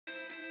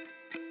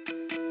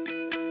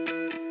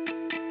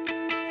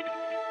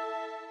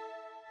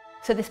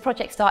So this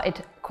project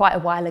started quite a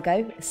while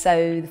ago.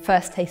 So the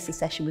first taster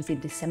session was in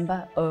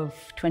December of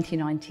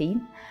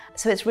 2019.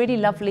 So it's really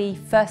lovely,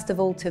 first of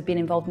all, to have been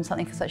involved in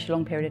something for such a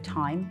long period of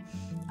time,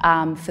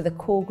 for the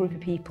core group of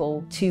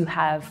people to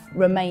have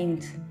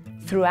remained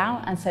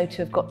throughout, and so to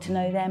have got to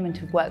know them and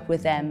to have worked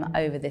with them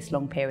over this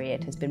long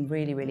period has been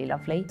really, really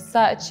lovely.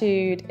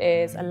 Certitude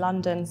is a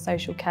London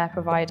social care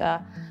provider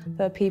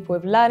for people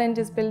with learning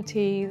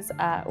disabilities,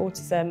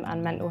 autism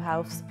and mental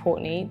health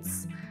support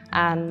needs.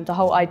 And the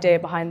whole idea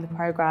behind the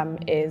programme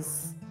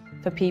is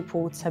for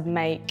people to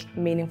make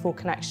meaningful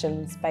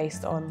connections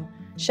based on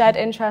shared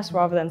interests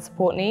rather than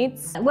support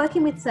needs.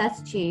 Working with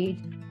Certitude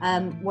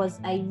was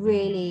a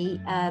really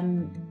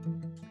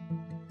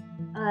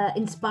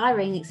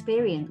inspiring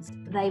experience.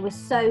 They were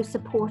so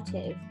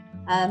supportive,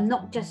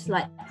 not just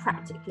like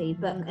practically,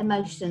 but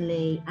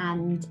emotionally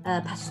and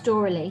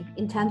pastorally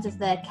in terms of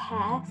their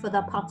care for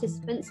their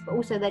participants, but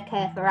also their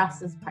care for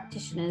us as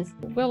practitioners.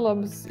 Well, I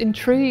was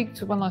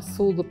intrigued when I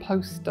saw the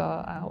poster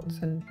out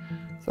and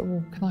thought,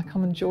 well, can I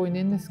come and join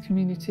in this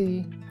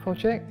community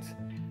project?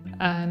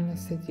 And they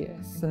said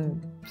yes,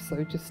 and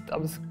so I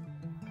was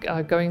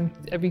going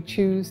every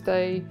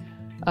Tuesday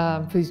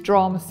for these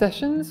drama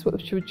sessions,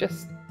 which were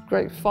just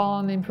great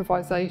fun,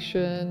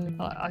 improvisation.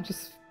 I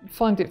just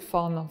find it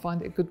fun. I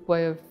find it a good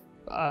way of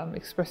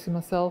expressing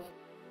myself.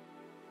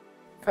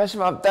 First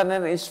of all, I've done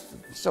any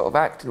sort of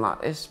acting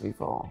like this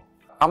before.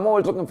 I'm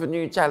always looking for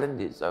new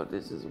challenges, so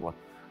this is one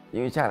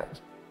new challenge.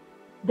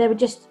 They were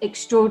just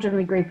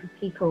extraordinary group of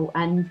people,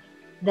 and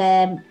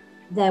their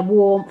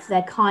warmth,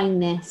 their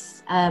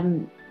kindness,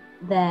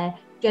 their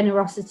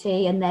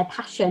generosity and their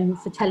passion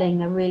for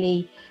telling a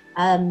really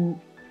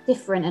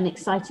different and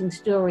exciting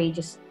story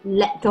just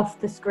leapt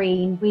off the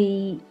screen.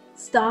 We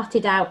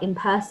started out in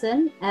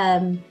person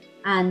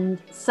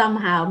and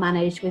somehow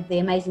managed, with the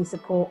amazing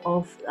support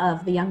of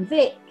the Young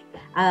Vic,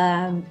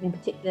 in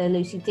particular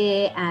Lucy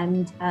Deer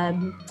and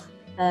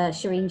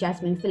Shireen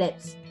Jasmine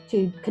Phillips,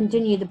 to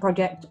continue the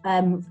project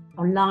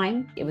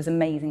online. It was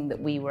amazing that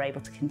we were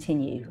able to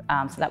continue,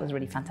 so that was a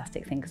really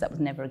fantastic thing, because that was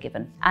never a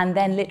given. And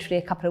then literally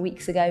a couple of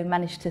weeks ago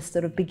managed to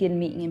sort of begin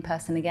meeting in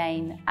person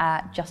again,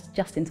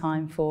 just in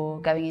time for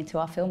going into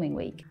our filming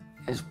week.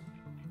 It's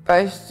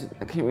based in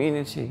the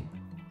community,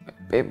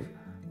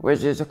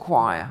 which is a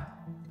choir.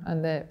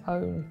 And their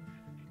own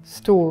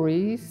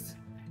stories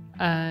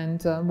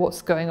and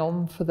what's going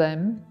on for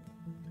them.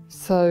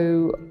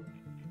 So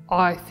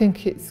I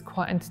think it's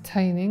quite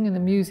entertaining and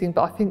amusing,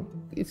 but I think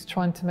it's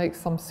trying to make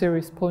some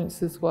serious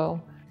points as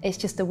well. It's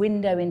just a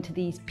window into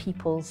these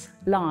people's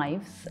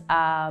lives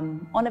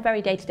on a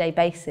very day-to-day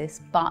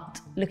basis,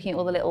 but looking at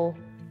all the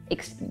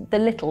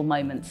little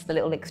moments, the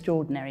little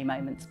extraordinary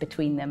moments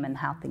between them and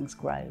how things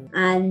grow.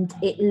 And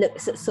it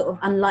looks at sort of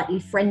unlikely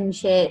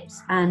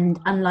friendships and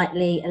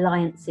unlikely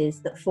alliances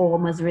that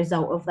form as a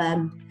result of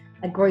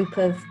a group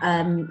of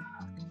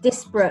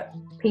disparate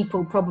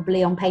people,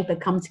 probably on paper,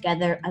 come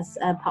together as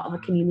part of a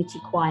community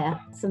choir.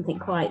 Something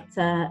quite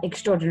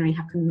extraordinary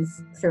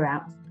happens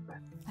throughout.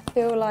 I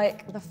feel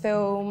like the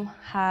film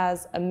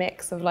has a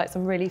mix of like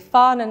some really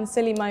fun and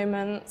silly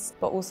moments,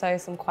 but also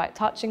some quite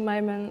touching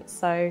moments.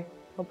 So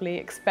probably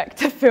expect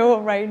to feel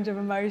a range of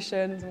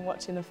emotions when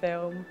watching a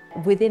film.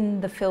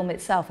 Within the film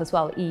itself as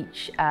well,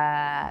 each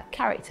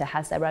character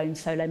has their own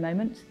solo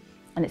moment,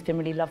 and it's been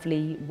really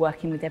lovely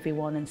working with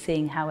everyone and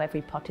seeing how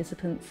every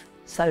participant's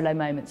solo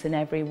moments and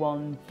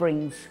everyone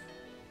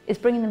is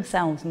bringing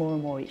themselves more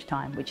and more each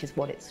time, which is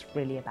what it's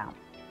really about.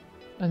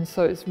 And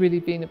so it's really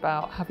been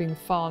about having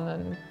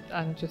fun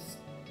and just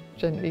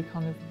gently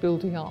kind of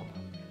building up.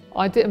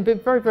 I've been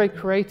very, very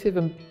creative,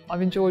 and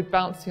I've enjoyed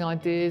bouncing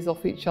ideas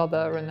off each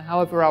other, and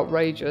however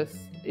outrageous,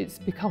 it's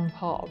become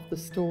part of the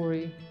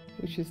story,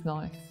 which is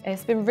nice.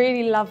 It's been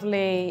really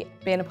lovely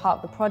being a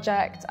part of the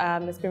project.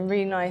 It's been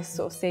really nice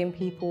sort of seeing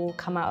people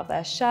come out of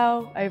their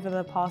shell over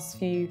the past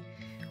few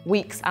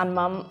weeks and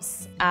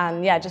months,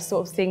 and yeah, just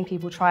sort of seeing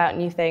people try out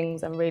new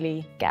things and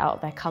really get out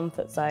of their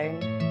comfort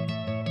zone.